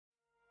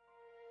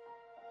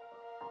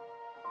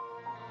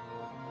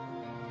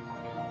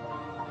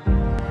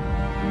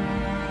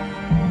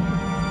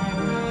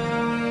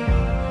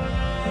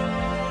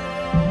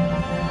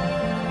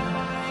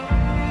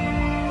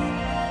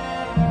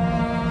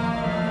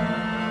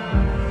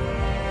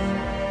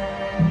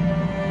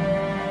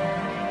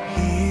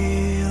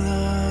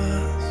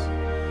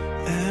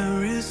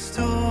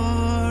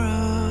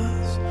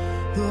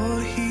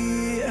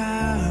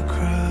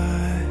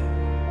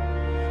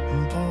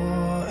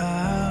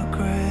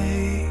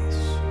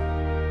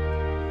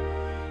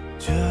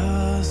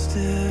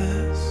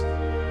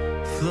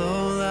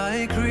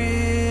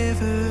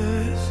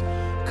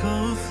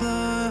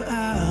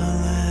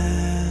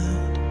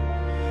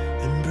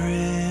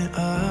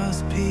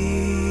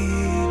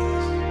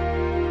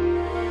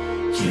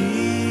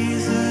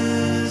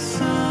Jesus,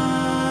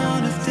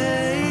 Son of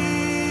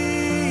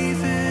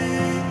David,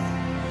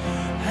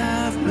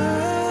 have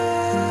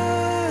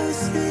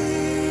mercy,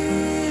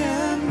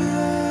 have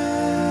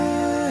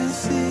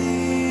mercy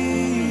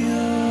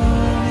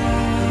on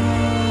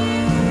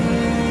me.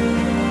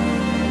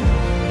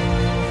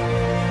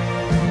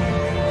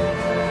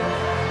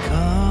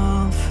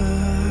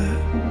 Comfort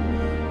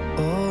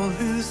all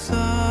who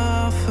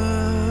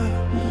suffer,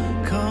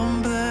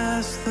 come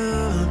bless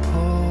the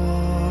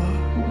poor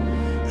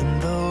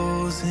and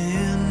those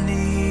in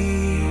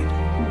need.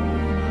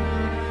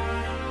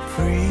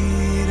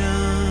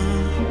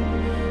 Freedom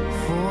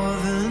for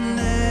the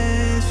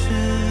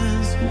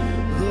nations,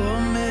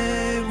 Lord,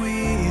 may we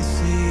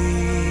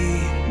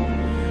see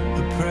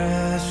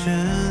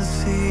oppression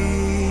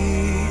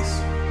cease.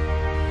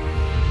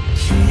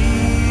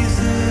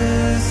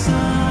 Jesus,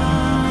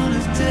 Son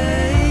of David,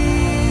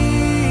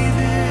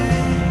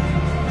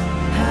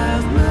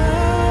 have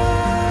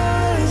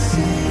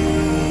mercy,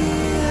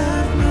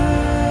 have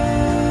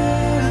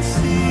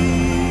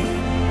mercy.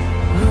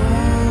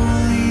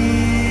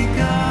 Holy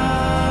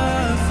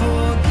God,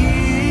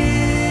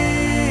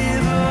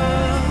 forgive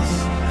us.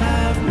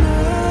 Have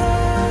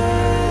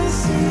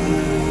mercy,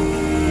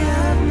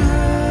 have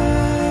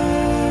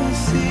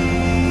mercy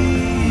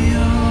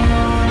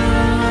on us,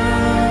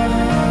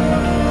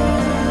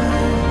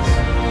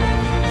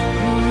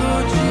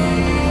 Lord Jesus.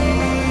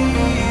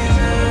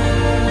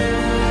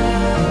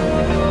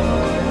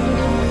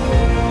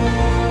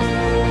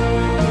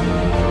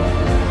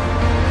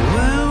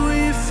 When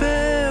we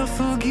fail,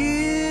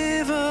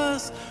 forgive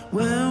us.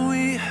 When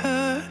we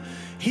hurt,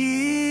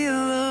 heal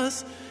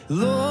us.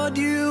 Lord,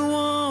 you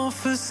won't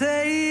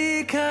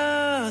forsake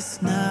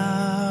us now.